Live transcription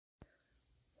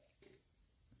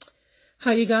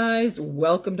Hi, you guys.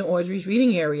 Welcome to Audrey's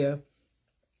Reading Area.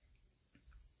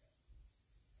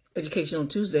 Educational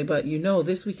Tuesday, but you know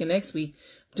this week and next week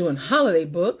doing holiday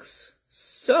books.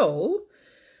 So,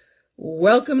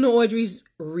 welcome to Audrey's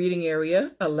Reading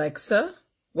Area. Alexa,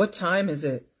 what time is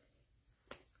it?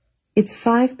 It's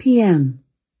 5 p.m.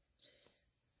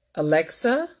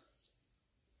 Alexa,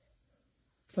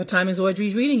 what time is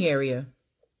Audrey's Reading Area?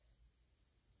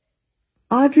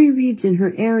 Audrey reads in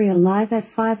her area live at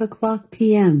 5 o'clock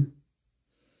p.m.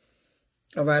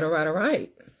 All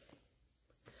right.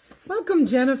 Welcome,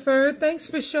 Jennifer. Thanks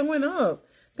for showing up.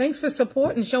 Thanks for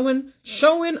supporting, showing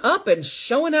up and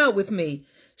showing out with me.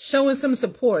 Showing some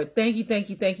support. Thank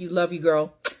you. Love you,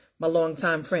 girl. My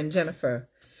longtime friend, Jennifer.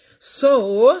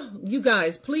 So, you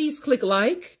guys, please click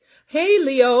like. Hey,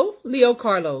 Leo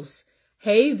Carlos.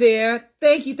 Hey there.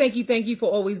 Thank you for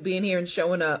always being here and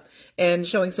showing up and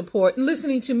showing support and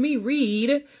listening to me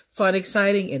read fun,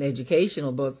 exciting, and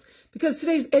educational books because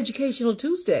today's Educational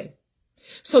Tuesday.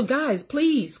 So guys,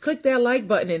 please click that like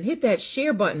button and hit that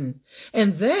share button.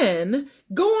 And then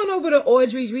go on over to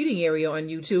Audrey's Reading Area on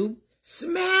YouTube.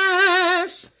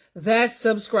 Smash that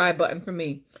subscribe button for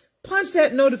me. Punch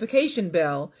that notification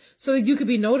bell so that you can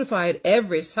be notified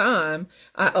every time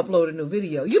I upload a new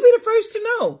video. You'll be the first to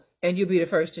know. And you'll be the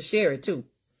first to share it too.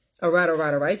 All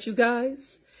right, you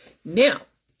guys. Now,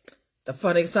 the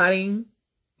fun, exciting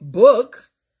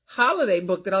book, holiday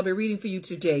book that I'll be reading for you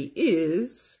today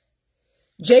is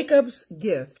Jacob's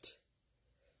Gift.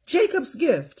 Jacob's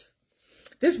Gift.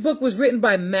 This book was written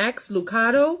by Max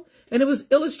Lucado, and it was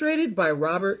illustrated by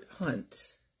Robert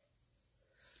Hunt.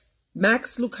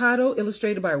 Max Lucado,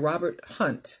 illustrated by Robert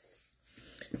Hunt.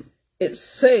 It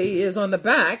says on the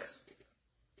back,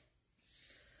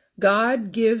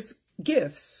 God gives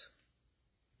gifts,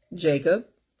 Jacob.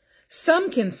 Some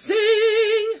can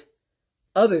sing,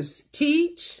 others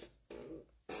teach,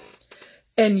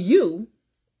 and you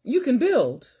can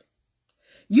build.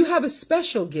 You have a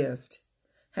special gift.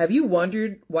 Have you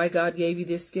wondered why God gave you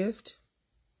this gift?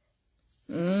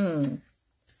 All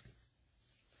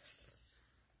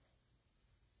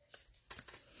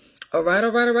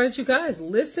right, you guys,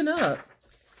 listen up.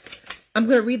 I'm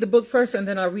going to read the book first, and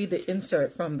then I'll read the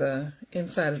insert from the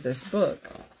inside of this book.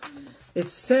 It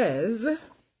says,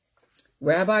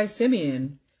 Rabbi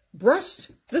Simeon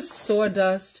brushed the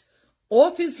sawdust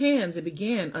off his hands and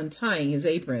began untying his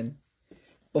apron.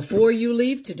 Before you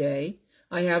leave today,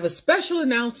 I have a special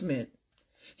announcement.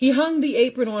 He hung the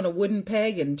apron on a wooden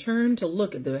peg and turned to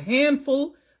look at the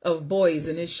handful of boys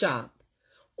in his shop.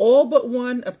 All but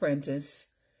one apprentice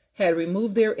had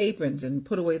removed their aprons and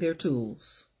put away their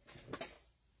tools.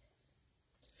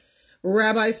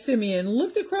 Rabbi Simeon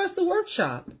looked across the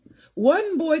workshop.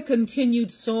 One boy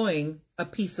continued sawing a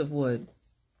piece of wood.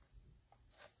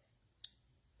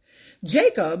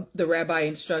 Jacob, the rabbi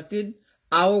instructed,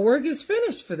 our work is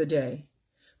finished for the day.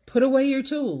 Put away your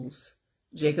tools.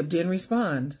 Jacob didn't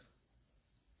respond.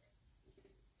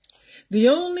 The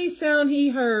only sound he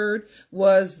heard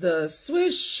was the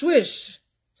swish, swish,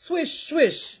 swish,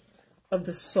 swish of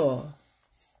the saw.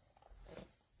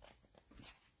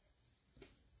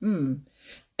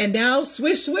 And now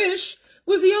swish, swish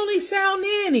was the only sound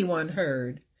anyone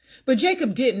heard. But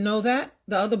Jacob didn't know that.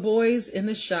 The other boys in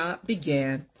the shop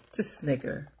began to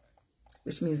snicker,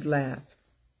 which means laugh.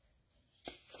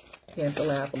 He had to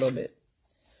laugh a little bit.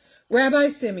 Rabbi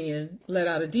Simeon let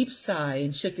out a deep sigh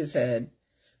and shook his head,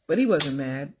 but he wasn't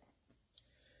mad.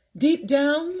 Deep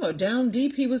down, or down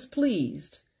deep, he was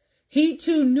pleased. He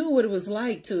too knew what it was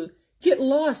like to get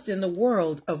lost in the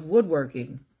world of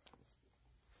woodworking.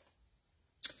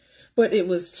 But it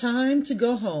was time to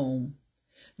go home.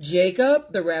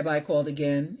 Jacob, the rabbi called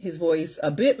again, his voice a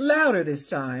bit louder this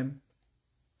time.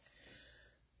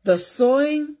 The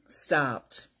sawing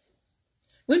stopped.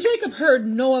 When Jacob heard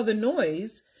no other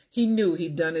noise, he knew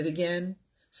he'd done it again.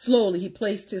 Slowly, he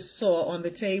placed his saw on the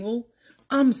table.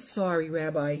 I'm sorry,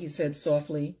 Rabbi, he said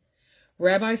softly.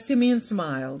 Rabbi Simeon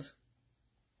smiled.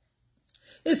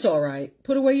 It's all right.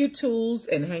 Put away your tools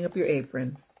and hang up your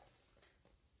apron.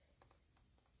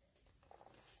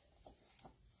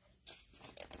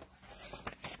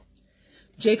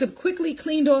 Jacob quickly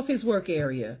cleaned off his work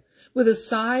area. With a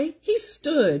sigh, he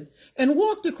stood and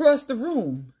walked across the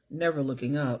room, never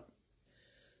looking up.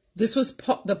 This was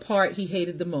the part he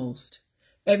hated the most.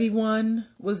 Everyone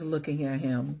was looking at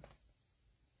him.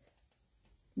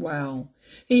 Wow.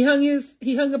 He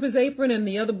hung up his apron and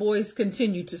the other boys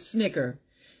continued to snicker.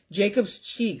 Jacob's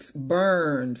cheeks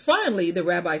burned. Finally, the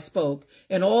rabbi spoke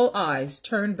and all eyes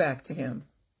turned back to him.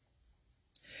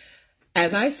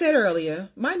 As I said earlier,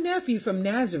 my nephew from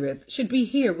Nazareth should be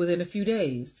here within a few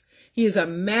days. He is a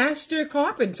master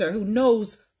carpenter who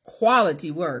knows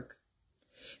quality work.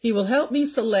 He will help me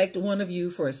select one of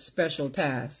you for a special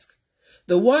task.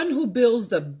 The one who builds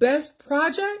the best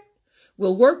project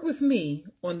will work with me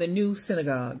on the new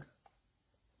synagogue.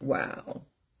 Wow.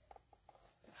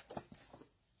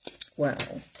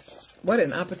 Wow. What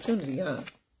an opportunity, huh?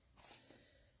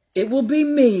 It will be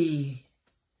me.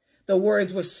 The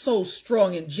words were so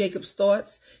strong in Jacob's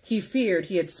thoughts, he feared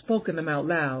he had spoken them out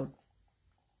loud.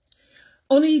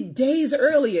 Only days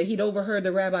earlier, he'd overheard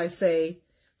the rabbi say,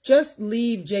 just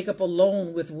leave Jacob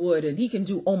alone with wood and he can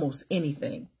do almost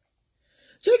anything.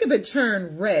 Jacob had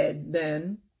turned red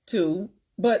then, too,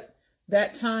 but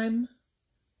that time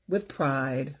with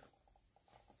pride.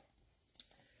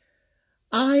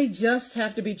 I just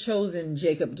have to be chosen,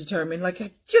 Jacob determined. Like,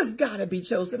 I just gotta be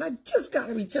chosen. I just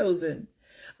gotta be chosen.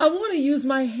 I want to use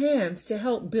my hands to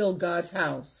help build God's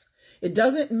house. It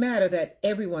doesn't matter that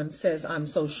everyone says I'm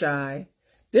so shy.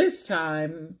 This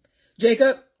time,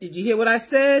 Jacob, did you hear what I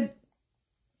said?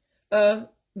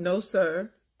 No,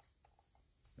 sir.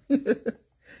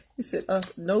 He said,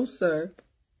 no, sir.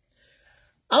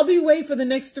 I'll be away for the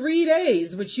next 3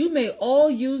 days, which you may all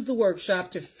use the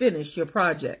workshop to finish your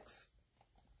projects.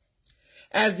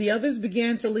 As the others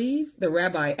began to leave, the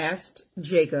rabbi asked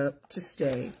Jacob to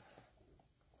stay.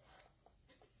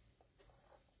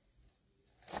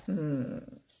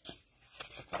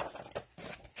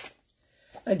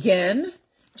 Again,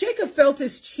 Jacob felt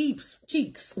his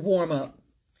cheeks warm up.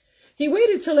 He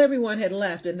waited till everyone had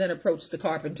left and then approached the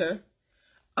carpenter.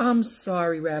 I'm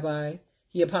sorry, Rabbi,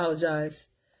 he apologized.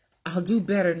 I'll do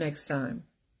better next time.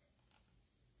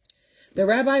 The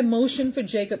rabbi motioned for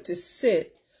Jacob to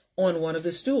sit on one of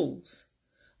the stools.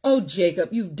 Oh, Jacob,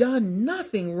 you've done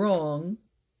nothing wrong.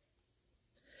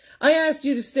 I asked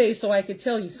you to stay so I could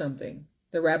tell you something.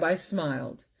 The rabbi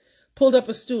smiled, pulled up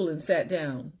a stool and sat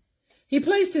down. He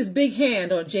placed his big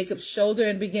hand on Jacob's shoulder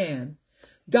and began.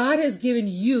 God has given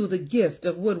you the gift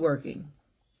of woodworking.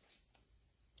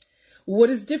 What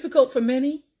is difficult for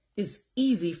many is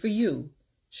easy for you.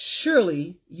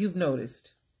 Surely you've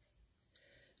noticed.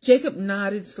 Jacob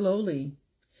nodded slowly.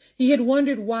 He had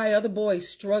wondered why other boys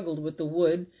struggled with the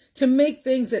wood to make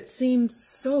things that seemed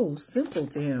so simple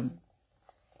to him.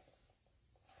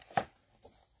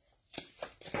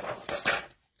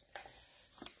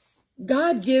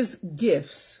 God gives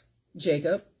gifts,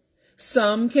 Jacob.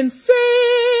 Some can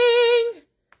sing,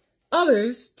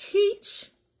 others teach.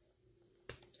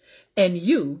 And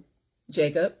you,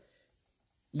 Jacob,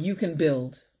 you can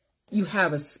build. You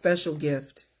have a special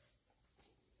gift.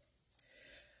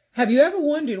 Have you ever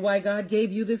wondered why God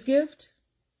gave you this gift?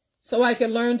 So I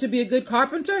can learn to be a good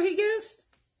carpenter, he guessed.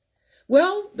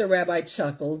 Well, the rabbi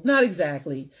chuckled, not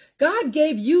exactly. God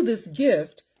gave you this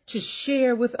gift to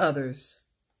share with others.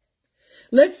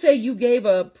 Let's say you gave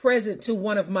a present to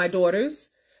one of my daughters.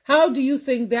 How do you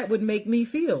think that would make me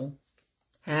feel?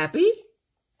 Happy?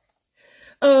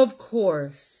 Of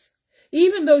course.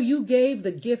 Even though you gave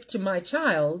the gift to my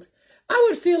child, I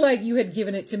would feel like you had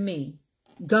given it to me.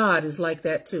 God is like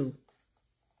that too.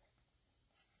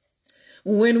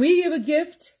 When we give a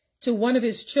gift to one of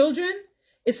his children,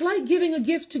 it's like giving a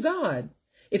gift to God.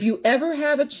 If you ever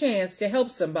have a chance to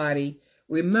help somebody,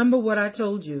 remember what I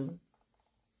told you.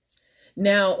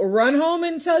 Now run home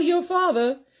and tell your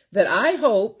father that I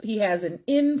hope he has an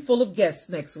inn full of guests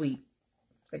next week.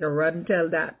 Like a run and tell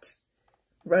that.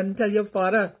 Run and tell your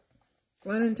father.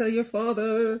 Run and tell your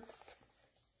father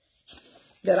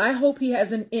that I hope he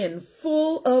has an inn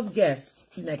full of guests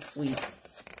next week.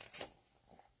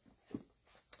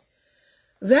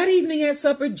 That evening at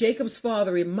supper, Jacob's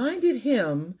father reminded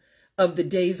him of the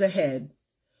days ahead.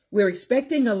 We're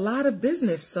expecting a lot of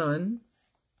business, son.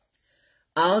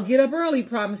 I'll get up early,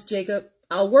 promised Jacob.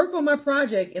 I'll work on my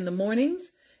project in the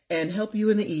mornings and help you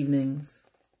in the evenings.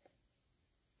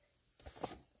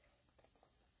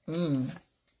 The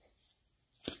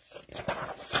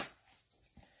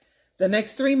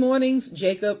next 3 mornings,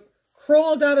 Jacob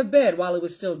crawled out of bed while it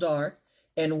was still dark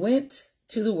and went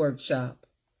to the workshop.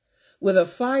 With a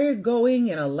fire going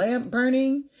and a lamp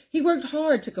burning, he worked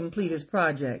hard to complete his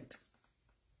project.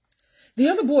 The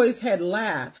other boys had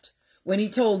laughed when he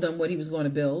told them what he was going to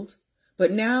build,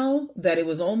 but now that it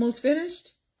was almost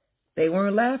finished, they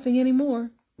weren't laughing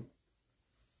anymore.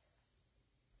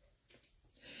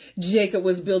 Jacob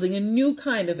was building a new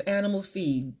kind of animal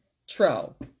feed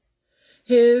trough.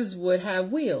 His would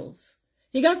have wheels.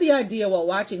 He got the idea while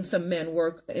watching some men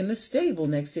work in the stable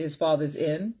next to his father's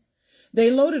inn. They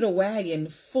loaded a wagon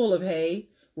full of hay,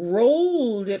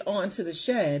 rolled it onto the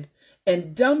shed,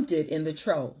 and dumped it in the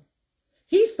trough.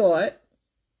 He thought,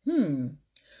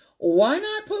 why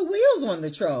not put wheels on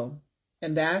the trough?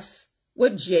 And that's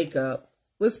what Jacob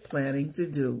was planning to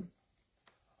do.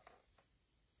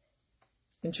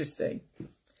 Interesting.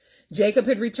 Jacob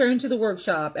had returned to the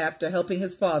workshop after helping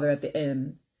his father at the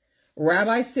inn.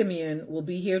 Rabbi Simeon will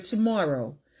be here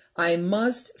tomorrow. I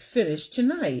must finish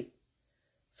tonight,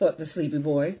 thought the sleepy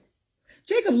boy.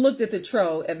 Jacob looked at the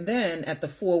trough and then at the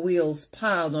 4 wheels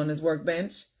piled on his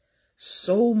workbench.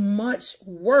 So much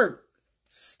work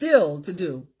still to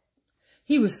do.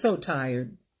 He was so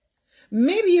tired.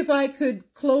 Maybe if I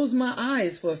could close my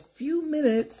eyes for a few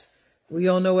minutes. We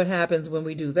all know what happens when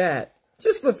we do that.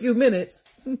 Just for a few minutes.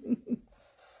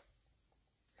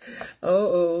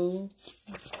 Uh-oh.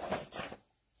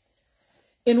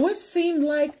 In what seemed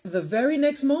like the very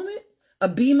next moment, a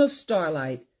beam of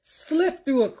starlight slipped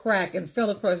through a crack and fell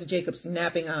across Jacob's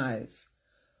napping eyes.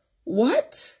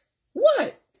 What?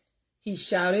 What? He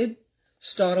shouted,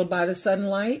 startled by the sudden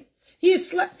light. He had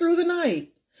slept through the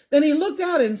night. Then he looked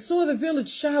out and saw the village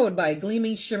showered by a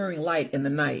gleaming, shimmering light in the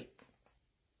night.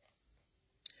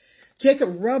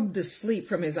 Jacob rubbed the sleep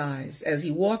from his eyes as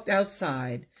he walked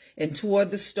outside and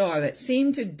toward the star that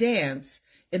seemed to dance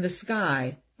in the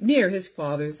sky near his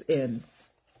father's inn.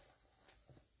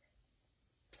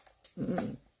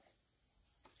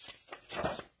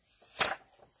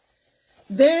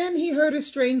 Then he heard a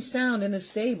strange sound in the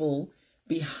stable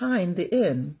behind the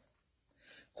inn.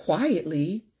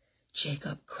 Quietly,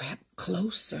 Jacob crept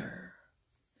closer.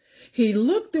 He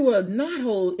looked through a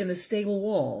knothole in the stable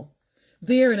wall.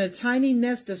 There, in a tiny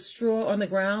nest of straw on the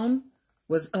ground,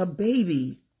 was a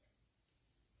baby.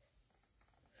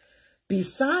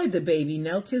 Beside the baby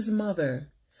knelt his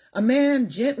mother. A man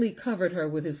gently covered her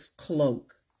with his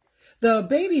cloak. The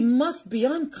baby must be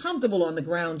uncomfortable on the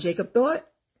ground, Jacob thought.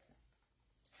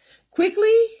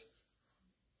 Quickly,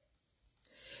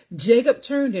 Jacob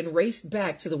turned and raced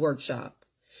back to the workshop.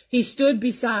 He stood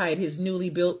beside his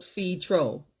newly built feed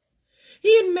trough.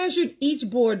 He had measured each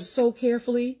board so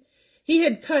carefully. He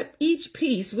had cut each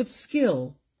piece with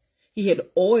skill. He had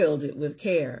oiled it with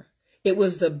care. It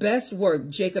was the best work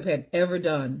Jacob had ever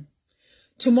done.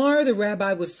 Tomorrow the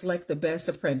rabbi would select the best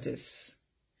apprentice.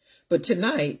 But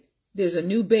tonight, there's a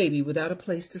new baby without a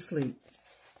place to sleep.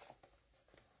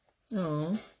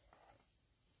 Oh.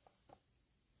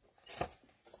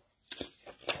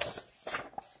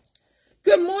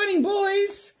 Good morning,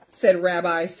 boys, said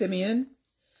Rabbi Simeon.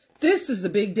 This is the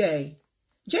big day.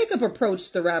 Jacob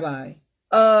approached the rabbi.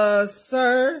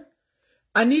 Sir,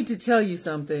 I need to tell you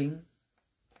something.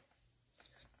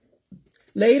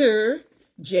 Later,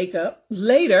 Jacob,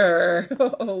 later.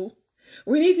 Oh,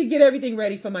 we need to get everything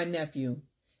ready for my nephew.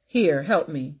 Here, help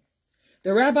me.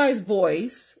 The rabbi's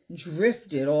voice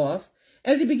drifted off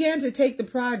as he began to take the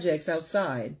projects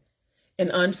outside. An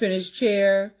unfinished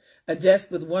chair, a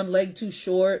desk with one leg too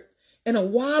short, and a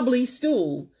wobbly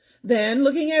stool. Then,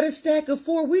 looking at a stack of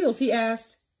 4 wheels, he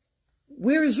asked,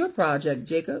 "Where is your project,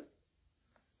 Jacob?"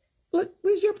 "What?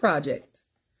 Where's your project?"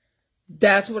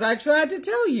 "That's what I tried to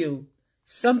tell you.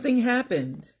 Something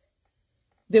happened.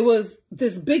 There was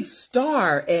this big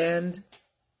star and..."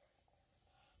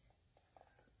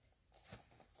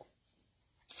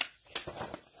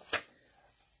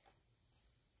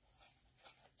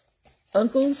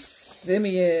 Uncle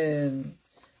Simeon.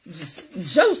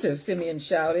 Joseph, Simeon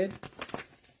shouted,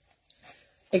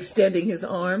 extending his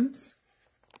arms.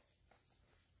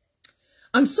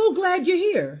 "I'm so glad you're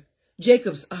here."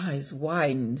 Jacob's eyes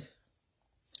widened.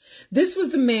 This was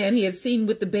the man he had seen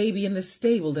with the baby in the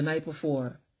stable the night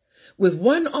before. With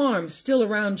one arm still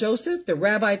around Joseph, the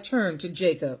rabbi turned to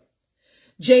Jacob.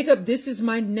 "Jacob, this is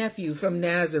my nephew from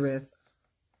Nazareth."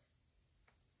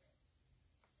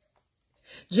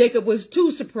 Jacob was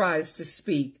too surprised to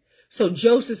speak, so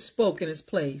Joseph spoke in his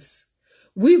place.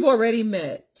 "We've already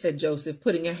met," said Joseph,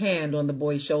 putting a hand on the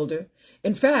boy's shoulder.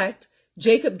 "In fact,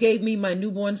 Jacob gave me my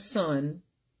newborn son.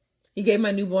 He gave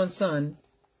my newborn son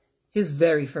his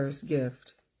very first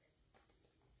gift."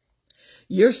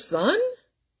 "Your son?"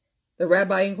 the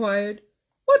rabbi inquired.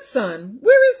 "What son?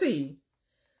 Where is he?"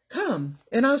 "Come,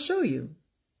 and I'll show you."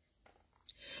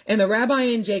 And the rabbi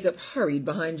and Jacob hurried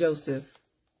behind Joseph.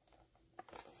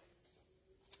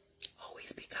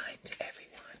 Always be kind to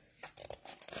everyone.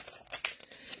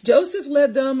 Joseph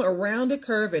led them around a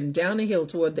curve and down a hill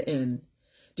toward the inn.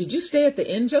 "Did you stay at the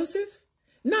inn, Joseph?"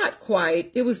 "Not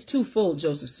quite. It was too full,"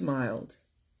 Joseph smiled.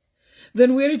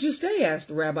 "Then where did you stay?" asked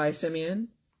Rabbi Simeon.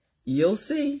 "You'll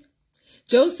see."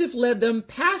 Joseph led them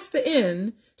past the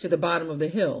inn to the bottom of the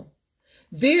hill.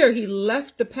 There he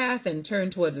left the path and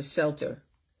turned towards a shelter.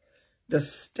 "The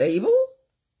stable?"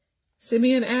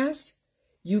 Simeon asked.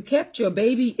 "You kept your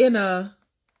baby in a..."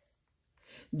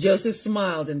 Joseph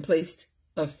smiled and placed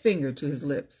a finger to his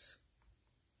lips.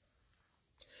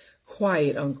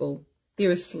 Quiet, Uncle.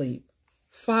 They're asleep.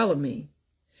 Follow me.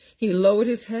 He lowered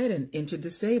his head and entered the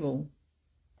stable.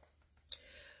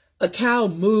 A cow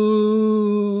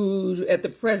mooed at the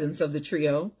presence of the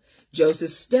trio.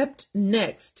 Joseph stepped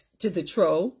next to the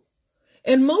trough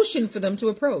and motioned for them to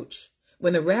approach.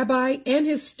 When the rabbi and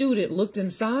his student looked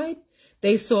inside,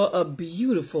 they saw a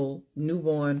beautiful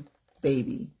newborn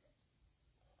baby.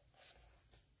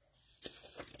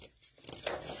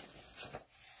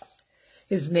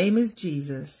 His name is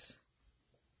Jesus,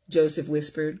 Joseph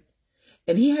whispered,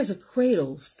 and he has a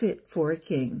cradle fit for a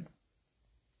king.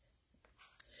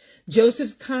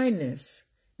 Joseph's kindness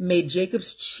made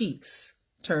Jacob's cheeks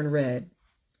turn red,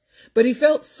 but he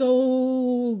felt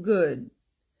so good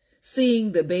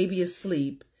seeing the baby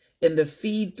asleep in the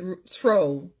feed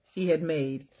trough he had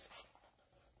made.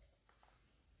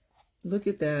 Look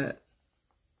at that.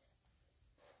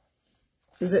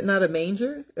 Is it not a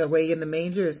manger? Away in the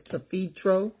manger is the feed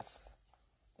trough.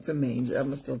 It's a manger. I'm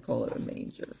going to still call it a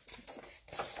manger.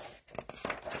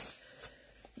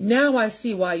 Now I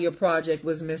see why your project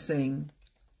was missing,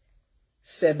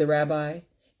 said the rabbi,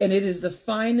 and it is the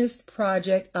finest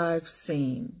project I've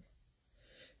seen.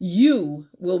 You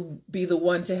will be the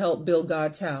one to help build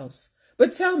God's house.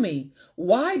 But tell me,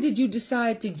 why did you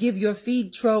decide to give your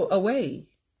feed trough away?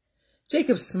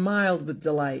 Jacob smiled with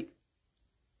delight.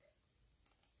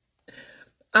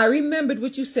 I remembered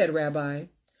what you said, Rabbi.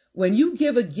 When you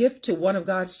give a gift to one of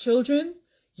God's children,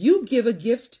 you give a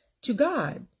gift to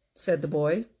God, said the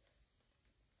boy.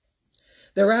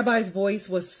 The rabbi's voice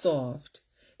was soft.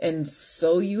 And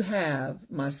so you have,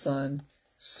 my son,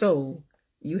 so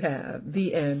you have.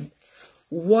 The end.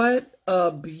 What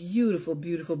a beautiful,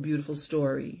 beautiful, beautiful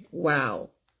story.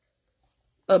 Wow.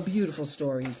 A beautiful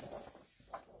story.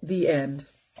 The end.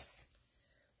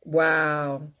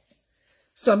 Wow.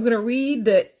 So I'm going to read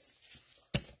the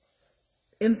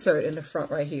insert in the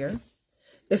front right here.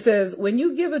 It says, when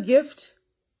you give a gift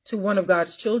to one of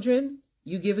God's children,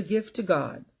 you give a gift to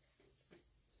God.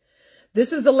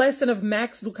 This is the lesson of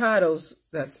Max Lucado's,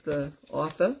 that's the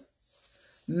author,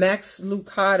 Max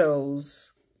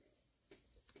Lucado's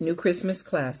New Christmas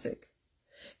Classic.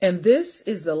 And this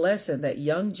is the lesson that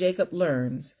young Jacob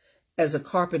learns as a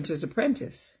carpenter's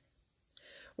apprentice.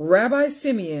 Rabbi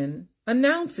Simeon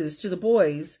announces to the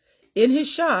boys in his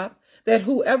shop that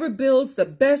whoever builds the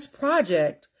best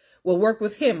project will work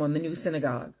with him on the new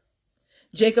synagogue.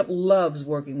 Jacob loves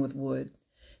working with wood.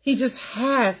 He just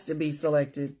has to be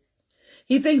selected.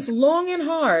 He thinks long and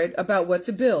hard about what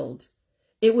to build.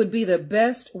 It would be the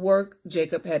best work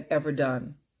Jacob had ever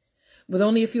done. With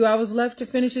only a few hours left to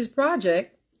finish his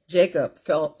project, Jacob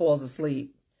falls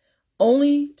asleep,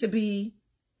 only to be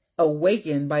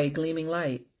awakened by a gleaming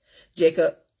light.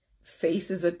 Jacob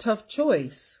faces a tough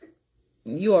choice.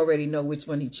 You already know which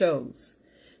one he chose.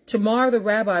 Tomorrow the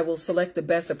rabbi will select the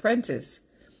best apprentice,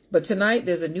 but tonight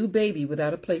there's a new baby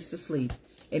without a place to sleep,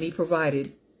 and he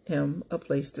provided him a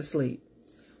place to sleep.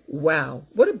 Wow.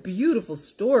 What a beautiful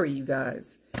story, you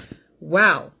guys.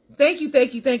 Wow. Thank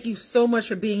you so much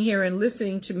for being here and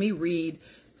listening to me read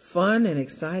fun and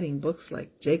exciting books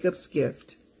like Jacob's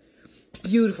Gift.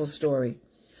 Beautiful story.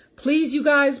 Please, you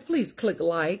guys, please click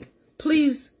like.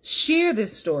 Please share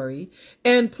this story.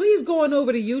 And please go on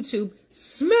over to YouTube.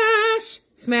 Smash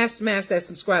that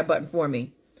subscribe button for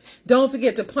me. Don't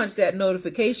forget to punch that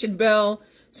notification bell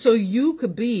so you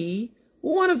could be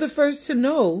one of the first to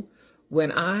know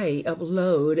when I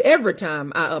upload, every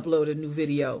time I upload a new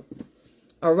video.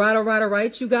 All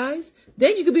right, you guys.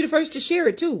 Then you can be the first to share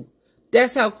it too.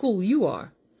 That's how cool you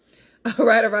are. All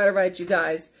right, you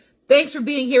guys. Thanks for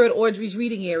being here at Audrey's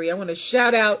Reading Area. I want to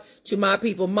shout out to my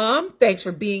people. Mom, thanks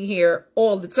for being here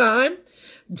all the time.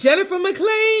 Jennifer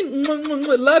McLean,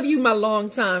 love you, my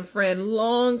longtime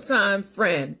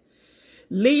friend.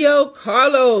 Leo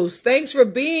Carlos, thanks for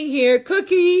being here.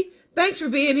 Cookie, thanks for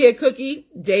being here, Cookie.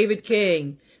 David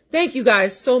King, thank you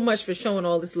guys so much for showing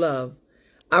all this love.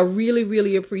 I really,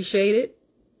 really appreciate it.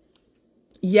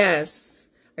 Yes,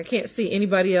 I can't see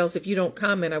anybody else. If you don't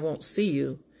comment, I won't see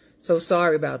you. So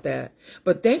sorry about that.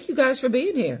 But thank you guys for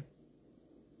being here.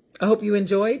 I hope you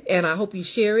enjoyed, and I hope you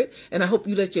share it, and I hope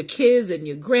you let your kids and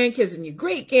your grandkids and your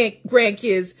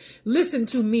great-grandkids listen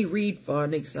to me read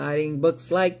fun, exciting books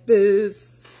like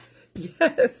this.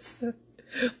 Yes.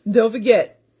 Don't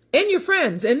forget, and your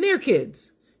friends and their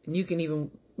kids. And you can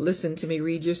even listen to me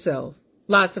read yourself.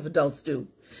 Lots of adults do.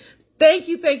 Thank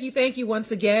you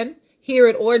once again. Here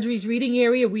at Audrey's Reading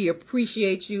Area, we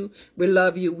appreciate you. We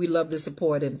love you. We love the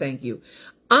support, and thank you.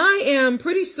 I am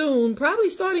pretty soon, probably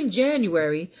starting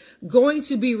January, going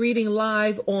to be reading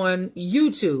live on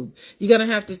YouTube. You're going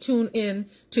to have to tune in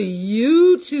to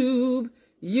YouTube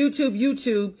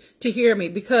YouTube to hear me,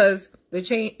 because the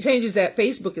changes that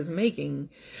Facebook is making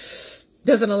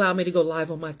doesn't allow me to go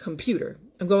live on my computer.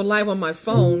 I'm going live on my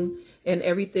phone and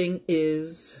everything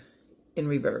is in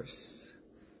reverse.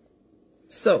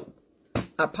 So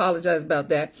I apologize about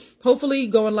that. Hopefully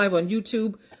going live on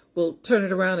YouTube will turn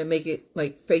it around and make it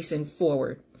like facing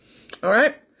forward. All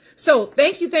right. So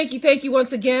thank you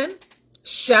once again.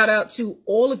 Shout out to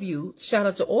all of you. Shout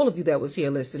out to all of you that was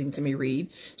here listening to me read.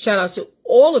 Shout out to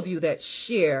all of you that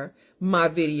share my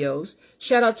videos.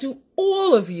 Shout out to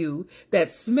all of you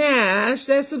that smash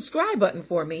that subscribe button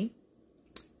for me.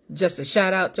 Just a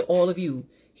shout out to all of you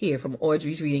here from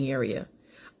Audrey's Reading Area.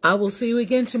 I will see you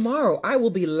again tomorrow. I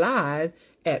will be live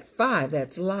at 5.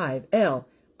 That's live,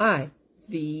 Live,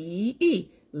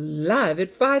 live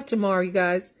at 5 tomorrow, you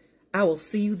guys. I will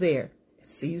see you there.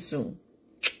 See you soon.